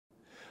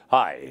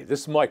Hi,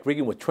 this is Mike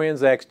Regan with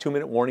Transact's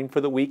 2-minute warning for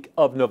the week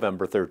of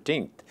November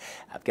 13th.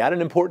 I've got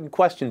an important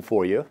question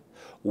for you.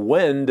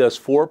 When does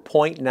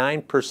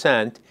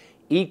 4.9%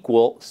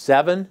 equal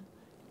 7,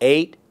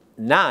 8,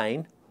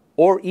 9,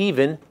 or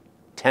even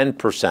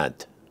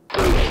 10%?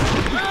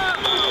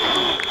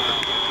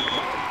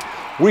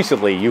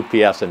 Recently,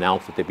 UPS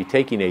announced that they'd be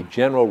taking a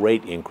general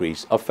rate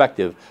increase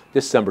effective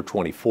December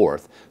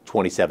 24th,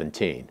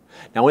 2017.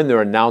 Now, in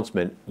their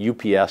announcement,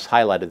 UPS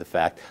highlighted the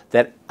fact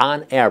that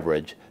on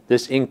average,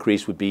 this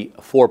increase would be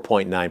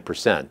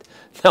 4.9%.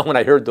 Now, when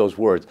I heard those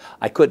words,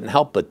 I couldn't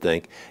help but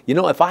think, you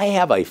know, if I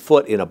have a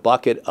foot in a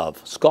bucket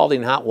of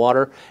scalding hot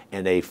water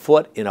and a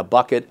foot in a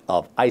bucket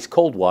of ice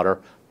cold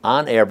water,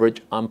 on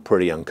average, I'm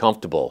pretty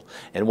uncomfortable.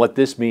 And what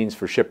this means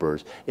for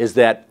shippers is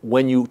that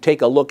when you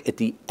take a look at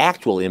the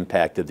actual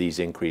impact of these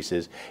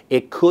increases,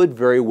 it could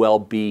very well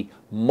be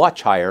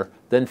much higher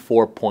than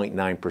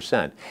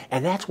 4.9%.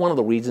 And that's one of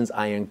the reasons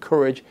I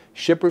encourage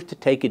shippers to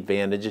take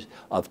advantage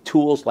of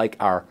tools like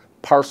our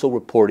Parcel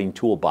Reporting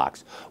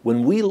Toolbox.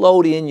 When we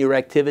load in your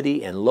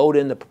activity and load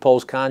in the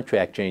proposed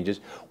contract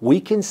changes, we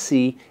can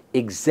see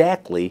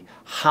exactly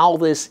how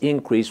this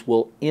increase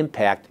will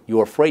impact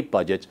your freight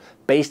budgets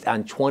based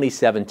on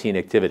 2017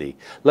 activity.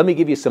 Let me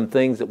give you some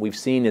things that we've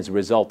seen as a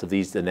result of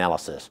these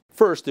analysis.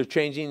 First, they're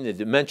changing the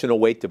dimensional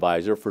weight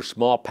divisor for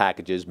small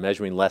packages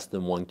measuring less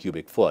than 1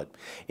 cubic foot.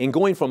 In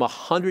going from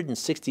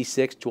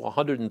 166 to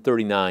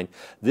 139,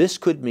 this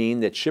could mean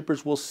that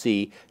shippers will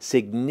see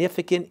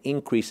significant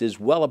increases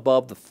well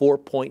above the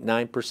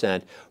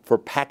 4.9% for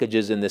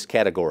packages in this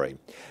category.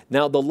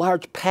 Now, the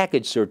large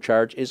package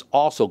surcharge is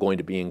also going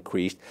to be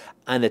increased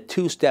on a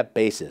two-step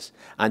basis.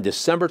 On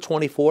December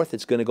 24th,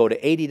 it's going to go to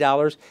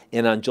 $80,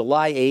 and on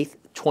July 8th,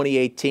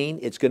 2018,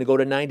 it's going to go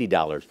to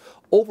 $90.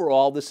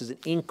 Overall, this is an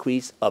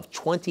increase of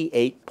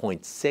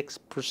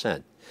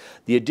 28.6%.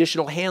 The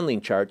additional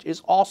handling charge is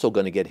also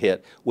going to get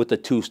hit with the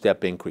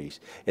two-step increase.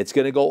 It's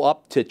going to go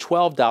up to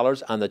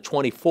 $12 on the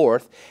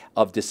 24th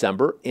of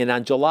December, and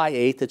on July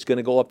 8th, it's going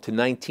to go up to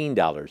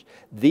 $19.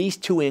 These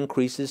two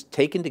increases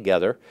taken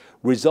together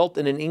result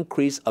in an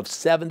increase of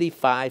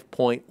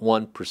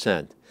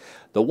 75.1%.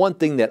 The one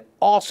thing that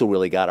also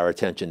really got our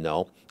attention,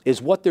 though,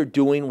 is what they're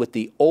doing with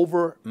the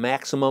over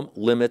maximum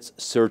limits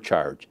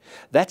surcharge.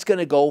 That's going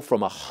to go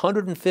from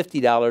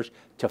 $150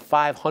 to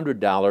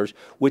 $500,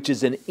 which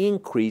is an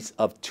increase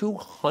of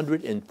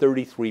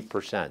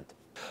 233%.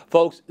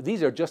 Folks,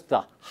 these are just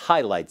the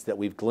highlights that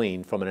we've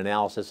gleaned from an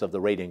analysis of the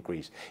rate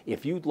increase.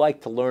 If you'd like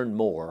to learn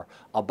more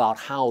about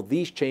how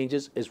these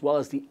changes, as well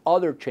as the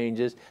other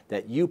changes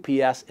that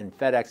UPS and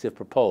FedEx have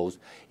proposed,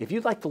 if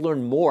you'd like to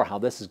learn more how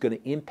this is going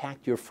to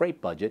impact your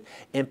freight budget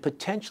and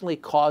potentially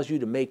cause you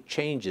to make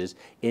changes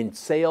in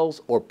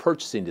sales or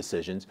purchasing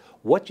decisions,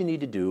 what you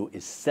need to do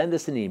is send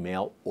us an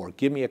email or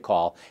give me a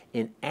call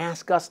and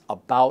ask us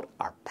about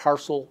our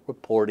Parcel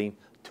Reporting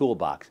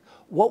Toolbox.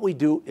 What we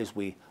do is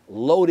we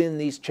load in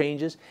these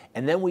changes,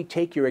 and then we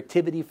take your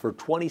activity for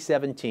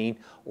 2017,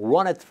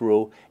 run it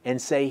through,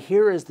 and say,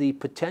 here is the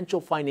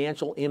potential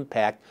financial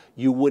impact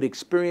you would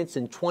experience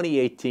in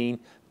 2018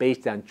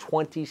 based on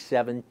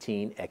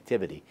 2017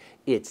 activity.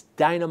 It's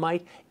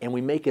dynamite, and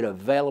we make it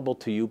available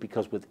to you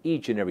because with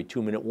each and every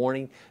 2-minute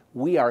warning,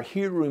 we are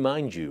here to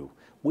remind you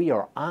we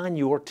are on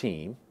your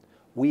team,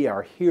 we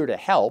are here to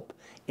help,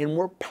 and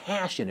we're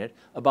passionate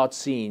about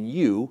seeing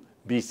you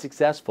be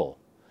successful.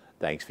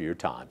 Thanks for your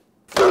time.